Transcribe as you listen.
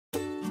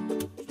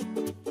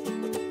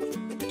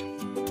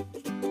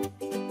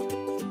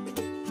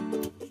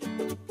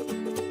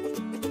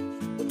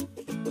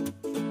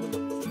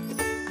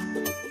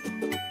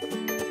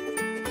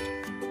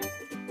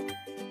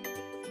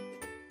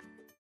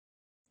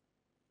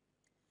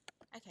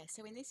Okay,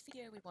 so in this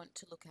video we want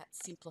to look at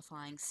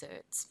simplifying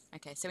surds.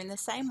 Okay, so in the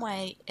same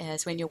way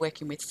as when you're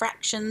working with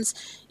fractions,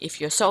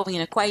 if you're solving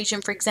an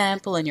equation, for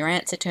example, and your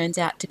answer turns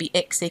out to be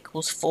x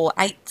equals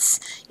 4/8,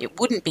 it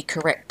wouldn't be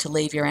correct to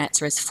leave your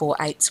answer as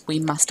 4/8. We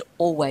must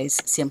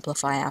always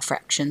simplify our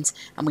fractions,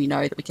 and we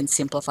know that we can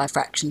simplify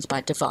fractions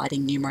by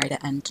dividing numerator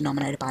and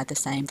denominator by the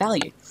same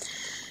value.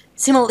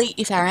 Similarly,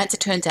 if our answer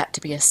turns out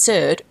to be a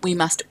surd, we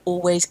must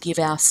always give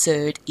our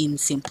surd in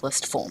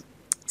simplest form.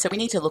 So we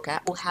need to look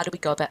at, well, how do we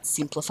go about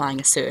simplifying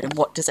a surd, and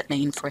what does it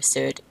mean for a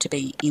surd to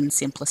be in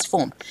simplest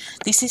form?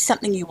 This is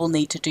something you will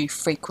need to do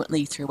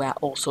frequently throughout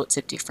all sorts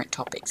of different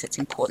topics. It's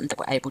important that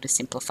we're able to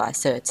simplify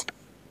surds.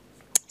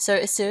 So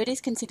a surd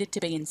is considered to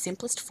be in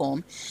simplest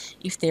form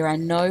if there are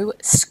no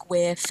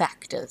square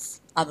factors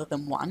other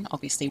than 1.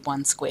 Obviously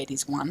 1 squared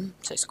is 1,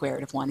 so square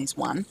root of 1 is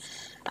 1,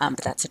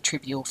 but that's a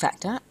trivial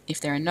factor. If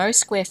there are no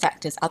square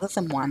factors other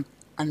than 1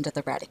 under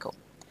the radical.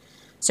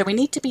 So we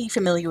need to be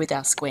familiar with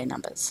our square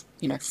numbers.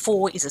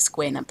 4 is a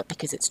square number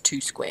because it's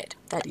 2 squared.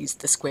 That is,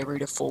 the square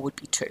root of 4 would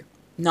be 2.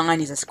 9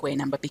 is a square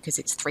number because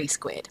it's 3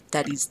 squared.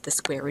 That is, the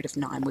square root of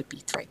 9 would be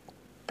 3,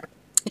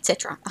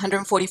 etc.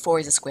 144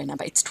 is a square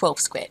number. It's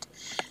 12 squared.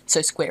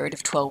 So square root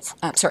of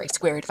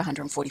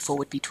 144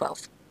 would be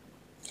 12.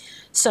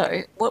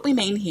 So what we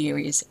mean here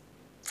is,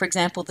 for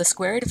example, the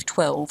square root of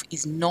 12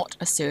 is not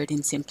a surd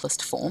in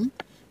simplest form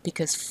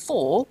because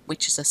 4,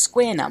 which is a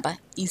square number,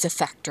 is a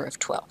factor of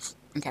 12.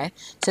 Okay,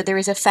 so there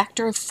is a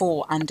factor of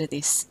 4 under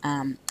this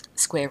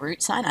square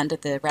root sign, under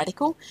the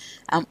radical,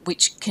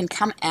 which can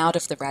come out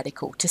of the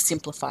radical to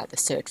simplify the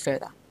surd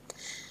further.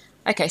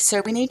 Okay,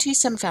 so we need to use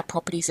some of our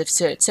properties of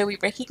surd. So we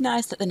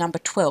recognise that the number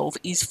 12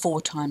 is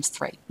 4 times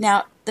 3.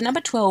 Now, the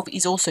number 12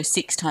 is also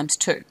 6 times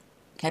 2.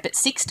 Okay, but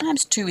 6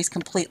 times 2 is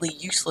completely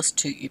useless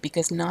to you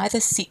because neither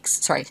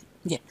 6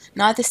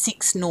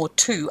 nor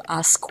 2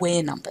 are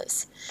square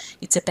numbers.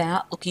 It's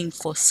about looking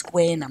for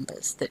square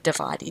numbers that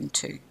divide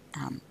into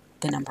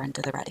the number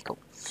under the radical.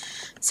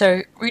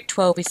 So root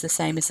 12 is the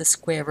same as the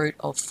square root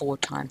of 4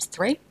 times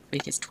 3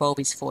 because 12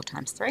 is 4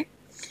 times 3.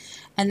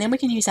 And then we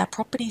can use our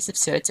properties of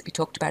surds that we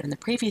talked about in the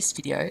previous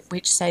video,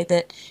 which say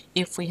that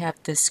if we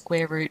have the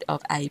square root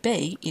of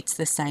AB, it's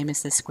the same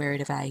as the square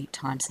root of A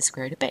times the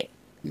square root of B.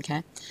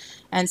 Okay,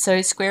 and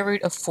so square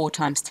root of 4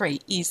 times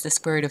 3 is the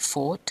square root of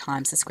 4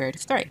 times the square root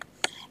of 3.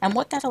 And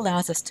what that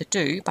allows us to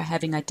do, by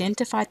having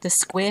identified the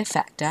square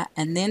factor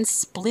and then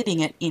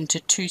splitting it into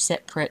 2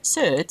 separate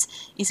surds,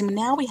 is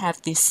now we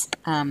have this,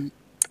 I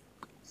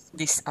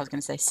was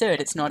going to say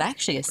surd, it's not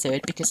actually a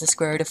surd because the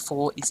square root of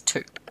 4 is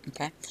 2.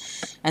 Okay,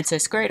 and so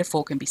square root of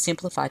 4 can be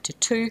simplified to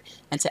 2,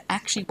 and so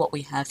actually what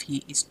we have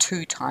here is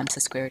 2 times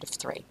the square root of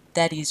 3.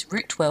 That is,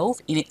 root 12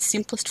 in its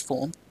simplest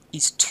form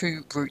is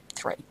 2 root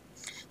 3.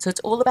 So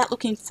it's all about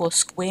looking for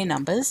square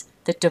numbers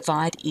that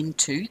divide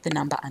into the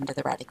number under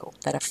the radical,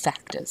 that are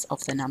factors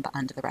of the number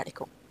under the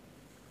radical.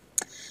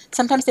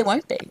 Sometimes there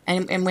won't be,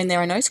 and when there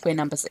are no square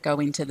numbers that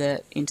go into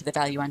the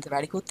value under the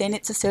radical, then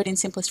it's a surd in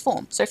simplest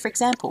form. So for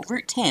example,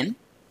 root 10,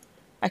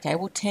 okay,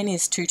 well 10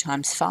 is 2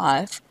 times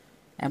 5,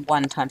 and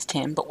 1 times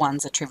 10, but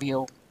 1's a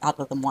trivial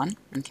other than 1,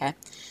 okay?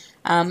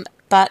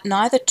 But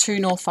neither 2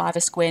 nor 5 are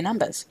square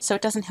numbers, so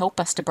it doesn't help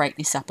us to break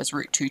this up as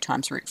root 2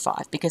 times root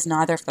 5, because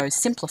neither of those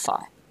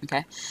simplify.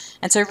 Okay,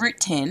 and so root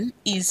 10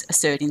 is a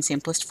surd in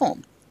simplest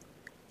form.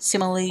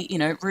 Similarly,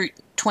 root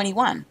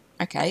 21,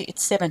 okay,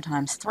 it's 7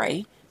 times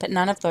 3, but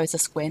none of those are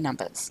square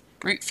numbers.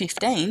 Root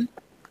 15,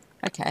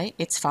 okay,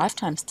 it's 5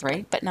 times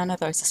 3, but none of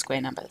those are square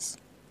numbers.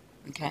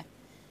 Okay,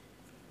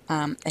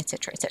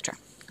 etc., etc.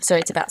 So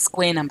it's about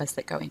square numbers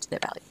that go into their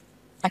value.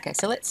 Okay,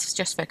 so let's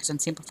just focus on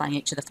simplifying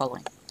each of the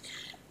following.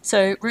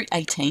 So root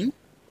 18.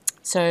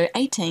 So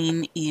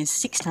 18 is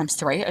 6 times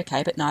 3,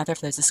 okay, but neither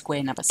of those are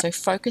square numbers. So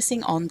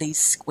focusing on these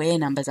square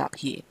numbers up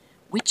here,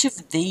 which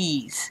of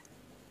these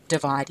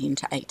divide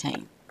into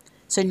 18?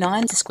 So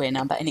 9's a square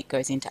number and it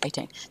goes into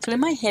 18. So in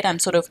my head, I'm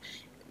sort of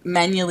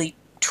manually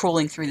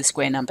trawling through the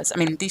square numbers. I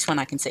mean, this one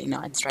I can see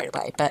 9 straight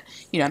away, but,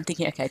 I'm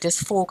thinking, okay, does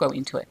 4 go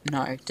into it?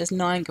 No. Does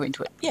 9 go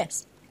into it?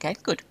 Yes. Okay,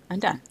 good, I'm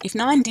done. If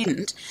 9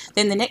 didn't,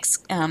 then the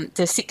next,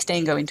 does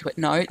 16 go into it?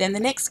 No. Then the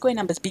next square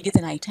number is bigger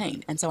than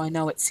 18, and so I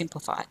know it's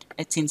simplified.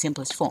 It's in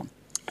simplest form.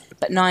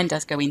 But 9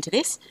 does go into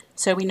this,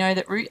 so we know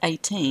that root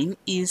 18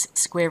 is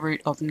square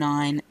root of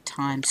 9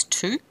 times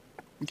 2,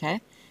 okay,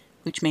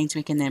 which means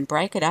we can then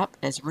break it up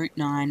as root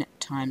 9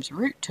 times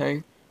root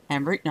 2,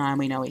 and root 9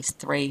 we know is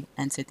 3,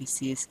 and so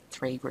this is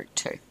 3 root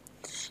 2.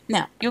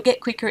 Now, you'll get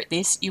quicker at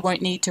this. You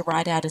won't need to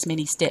write out as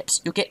many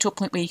steps. You'll get to a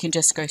point where you can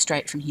just go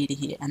straight from here to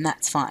here, and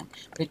that's fine.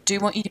 But I do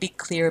want you to be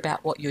clear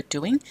about what you're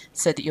doing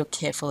so that you're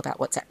careful about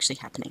what's actually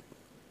happening.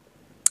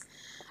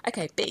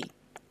 Okay, B.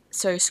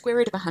 So square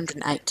root of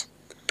 108.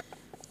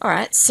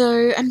 Alright,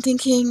 so I'm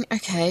thinking,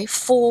 okay,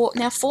 4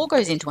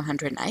 goes into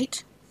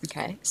 108.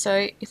 Okay,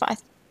 so if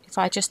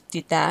I just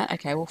did that,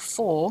 okay, well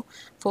 4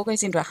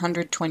 goes into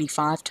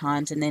 125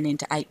 times and then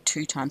into 8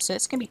 2 times, so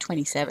it's going to be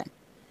 27.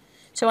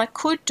 So I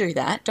could do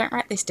that. Don't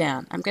write this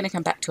down. I'm going to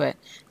come back to it.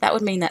 That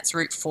would mean that's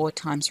root 4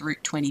 times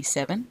root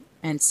 27,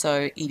 and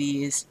so it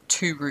is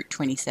 2 root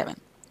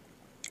 27.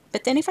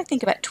 But then if I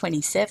think about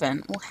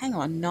 27, well, hang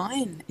on,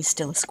 9 is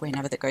still a square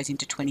number that goes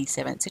into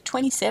 27. So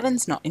 27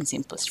 is not in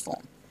simplest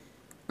form.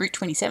 Root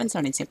 27 is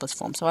not in simplest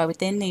form. So I would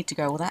then need to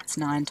go, well, that's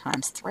 9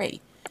 times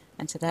 3.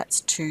 And so that's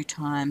 2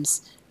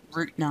 times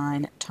root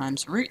 9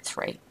 times root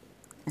 3.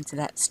 And so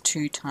that's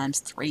 2 times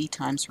 3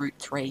 times root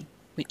 3,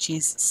 which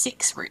is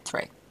 6 root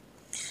 3.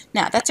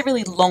 Now, that's a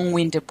really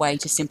long-winded way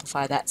to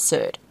simplify that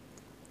surd.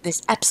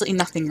 There's absolutely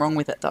nothing wrong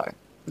with it, though.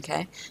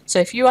 Okay, so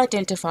if you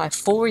identify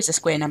 4 is a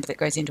square number that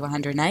goes into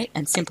 108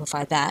 and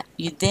simplify that,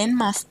 you then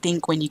must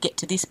think when you get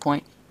to this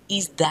point,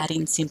 is that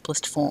in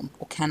simplest form,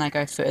 or can I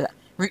go further?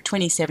 Root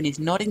 27 is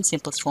not in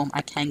simplest form,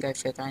 I can go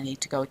further, I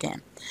need to go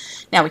again.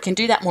 Now we can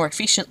do that more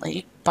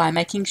efficiently by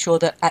making sure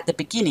that at the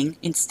beginning,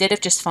 instead of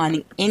just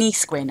finding any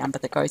square number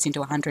that goes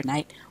into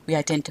 108, we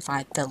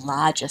identify the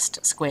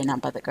largest square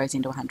number that goes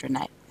into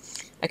 108.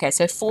 Okay,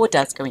 so 4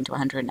 does go into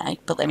 108,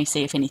 but let me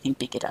see if anything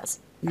bigger does.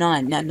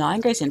 9. Now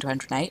 9 goes into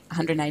 108.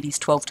 108 is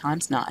 12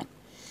 times 9.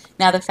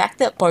 Now the fact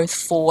that both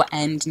 4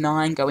 and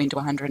 9 go into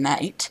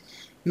 108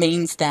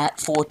 means that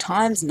 4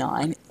 times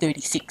 9,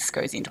 36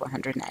 goes into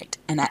 108,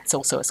 and that's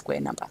also a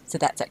square number. So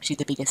that's actually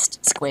the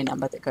biggest square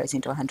number that goes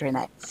into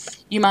 108.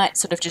 You might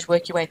sort of just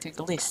work your way through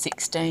the list.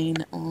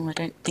 16, oh, I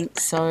don't think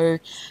so.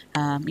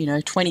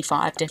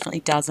 25 definitely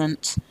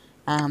doesn't.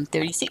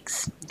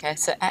 36. Okay,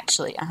 so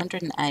actually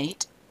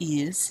 108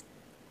 is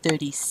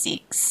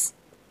 36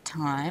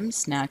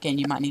 times, now again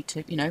you might need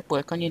to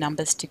work on your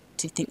numbers to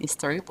think this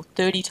through. Well,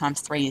 30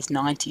 times 3 is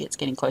 90, it's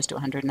getting close to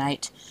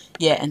 108.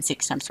 Yeah, and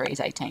 6 times 3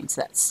 is 18,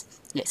 so that's,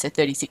 yeah, so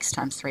 36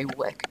 times 3 will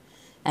work.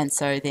 And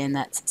so then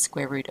that's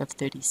square root of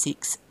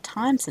 36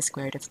 times the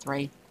square root of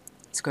 3.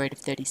 Square root of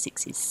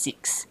 36 is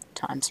 6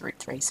 times root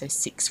 3, so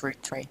 6 root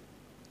 3. So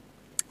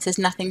there's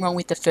nothing wrong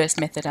with the first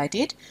method I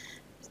did.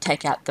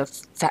 Take out the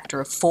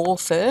factor of 4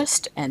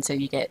 first, and so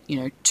you get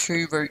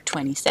 2 root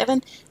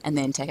 27, and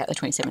then take out the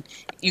 27.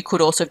 You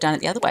could also have done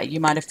it the other way. You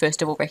might have first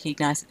of all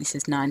recognized that this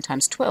is 9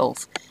 times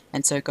 12,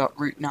 and so got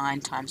root 9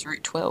 times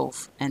root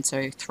 12, and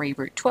so 3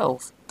 root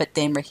 12, but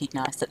then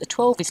recognized that the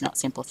 12 is not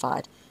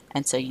simplified,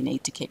 and so you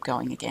need to keep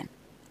going again.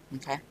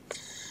 Okay.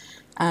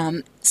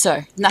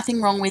 So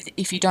nothing wrong with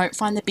if you don't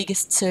find the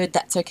biggest surd,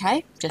 that's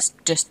okay.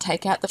 Just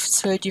take out the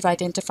surd you've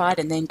identified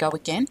and then go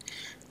again.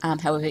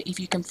 However, if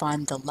you can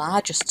find the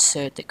largest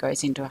surd that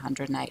goes into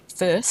 108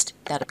 first,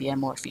 that'll be a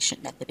more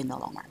efficient method in the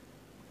long run.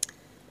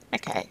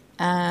 Okay,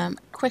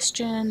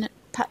 question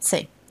part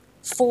C.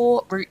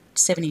 4 root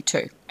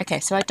 72. Okay,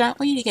 so I don't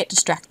want you to get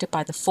distracted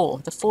by the 4.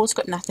 The 4's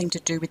got nothing to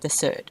do with the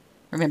surd.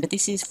 Remember,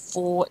 this is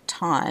 4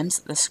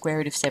 times the square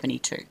root of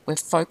 72. We're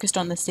focused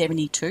on the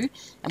 72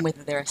 and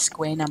whether there are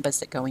square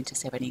numbers that go into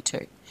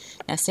 72.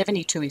 Now,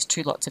 72 is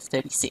 2 lots of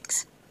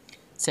 36.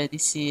 So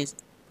this is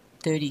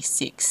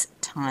 36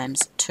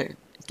 times 2.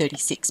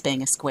 36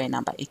 being a square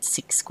number, it's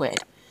 6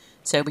 squared.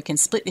 So we can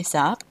split this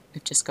up.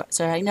 We've just got,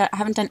 so I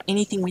haven't done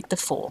anything with the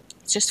 4.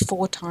 It's just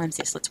 4 times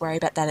this. Let's worry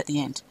about that at the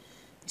end.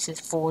 This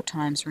is 4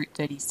 times root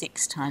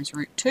 36 times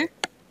root 2.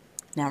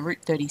 Now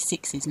root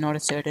 36 is not a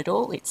surd at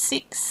all, it's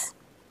 6.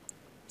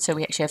 So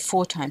we actually have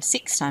 4 times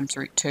 6 times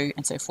root 2,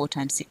 and so 4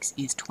 times 6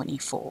 is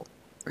 24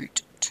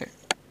 root 2.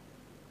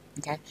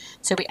 Okay,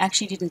 so we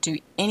actually didn't do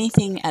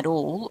anything at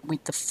all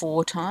with the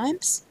 4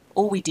 times.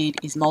 All we did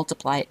is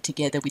multiply it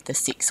together with the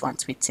 6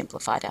 once we'd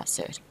simplified our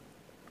surd.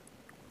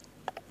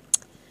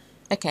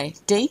 Okay,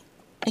 D.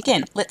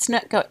 Again, let's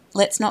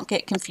not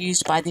get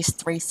confused by this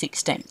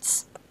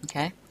 3/16.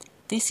 Okay,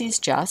 this is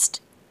just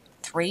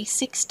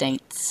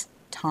 3/16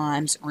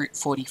 times root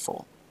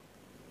 44.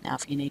 Now,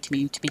 if you need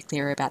me to be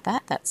clearer about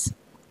that, that's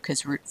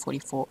because root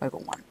 44 over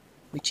 1,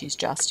 which is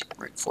just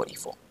root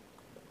 44.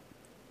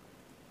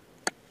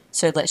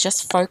 So let's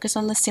just focus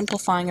on the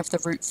simplifying of the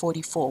root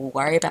 44. We'll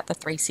worry about the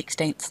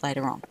 3/16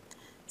 later on.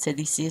 So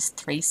this is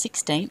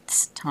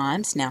 3/16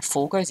 times, now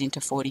 4 goes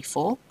into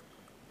 44.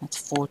 That's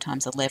 4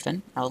 times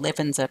 11. Now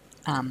 11's a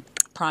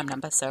prime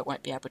number, so it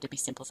won't be able to be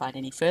simplified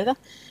any further.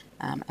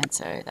 And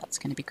so that's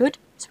going to be good.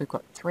 So we've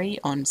got 3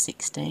 on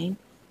 16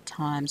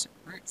 times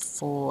root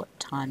 4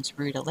 times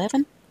root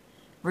 11.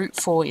 Root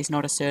 4 is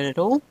not a surd at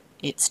all.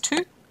 It's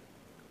 2.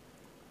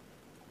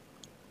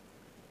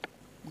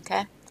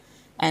 Okay.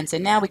 And so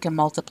now we can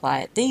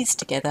multiply these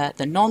together,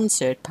 the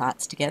non-surd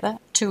parts together.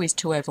 2 is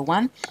 2 over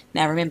 1.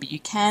 Now remember, you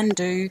can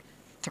do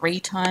 3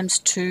 times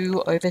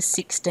 2 over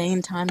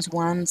 16 times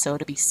 1, so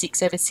it'll be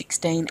 6 over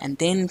 16 and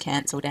then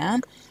cancel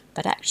down.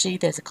 But actually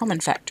there's a common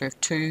factor of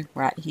 2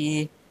 right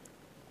here.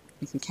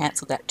 You can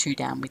cancel that 2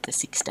 down with the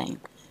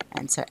 16.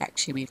 And so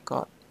actually we've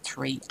got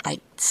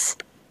 3/8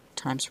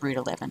 times root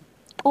 11.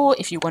 Or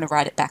if you want to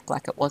write it back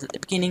like it was at the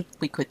beginning,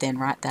 we could then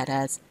write that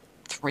as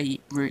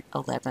 3 root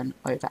 11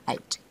 over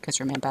 8. Because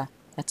remember,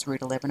 that's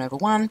root 11 over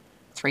 1.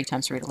 3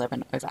 times root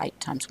 11 over 8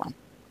 times 1.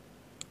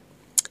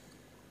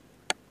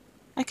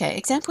 Okay,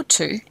 example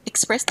 2,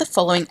 express the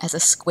following as a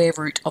square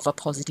root of a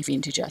positive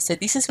integer. So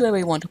this is where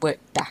we want to work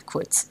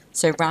backwards.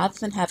 So rather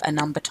than have a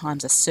number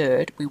times a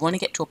surd, we want to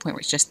get to a point where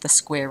it's just the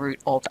square root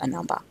of a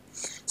number.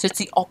 So it's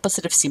the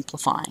opposite of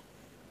simplifying.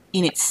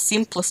 in its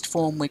simplest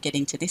form we're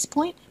getting to this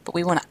point, but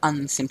we want to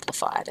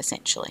unsimplify it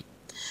essentially.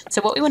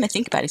 So what we want to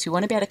think about is we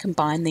want to be able to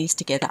combine these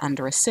together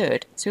under a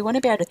surd. So we want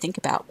to be able to think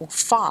about, well,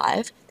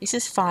 5, this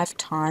is 5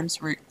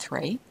 times root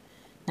 3.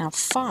 Now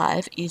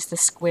 5 is the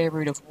square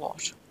root of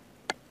what?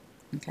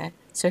 Okay,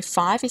 so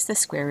 5 is the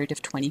square root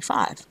of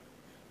 25.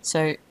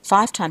 So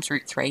 5 times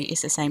root 3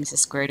 is the same as the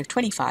square root of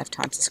 25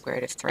 times the square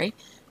root of 3.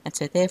 And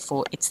so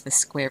therefore it's the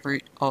square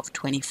root of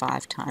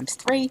 25 times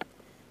 3,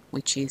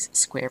 which is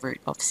square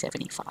root of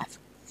 75.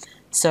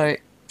 So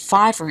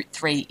 5 root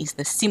 3 is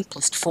the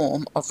simplest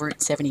form of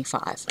root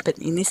 75, but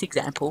in this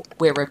example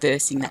we're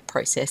reversing that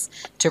process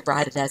to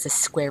write it as a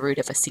square root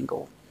of a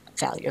single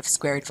value, of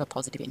square root of a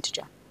positive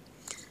integer.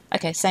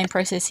 Okay, same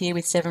process here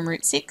with 7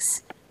 root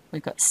 6.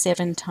 We've got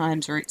 7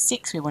 times root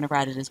 6, we want to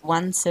write it as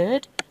 1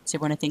 third, so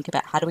we want to think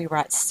about how do we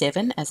write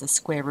 7 as a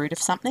square root of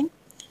something.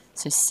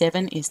 So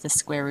 7 is the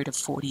square root of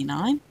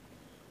 49,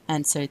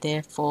 and so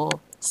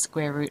therefore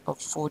square root of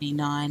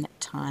 49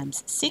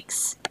 times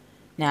 6.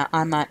 Now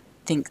I might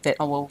think that,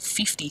 oh well,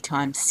 50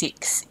 times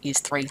 6 is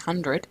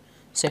 300,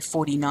 so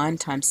 49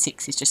 times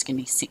 6 is just going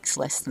to be 6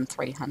 less than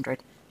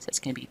 300, so it's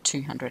going to be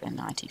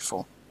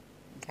 294.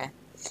 Okay,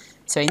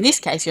 so in this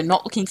case you're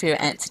not looking for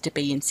your answer to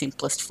be in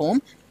simplest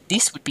form.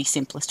 This would be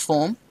simplest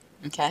form,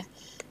 okay,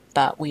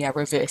 but we are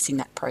reversing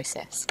that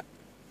process.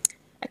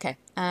 Okay,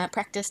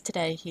 practice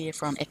today here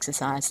from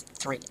exercise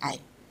 3A.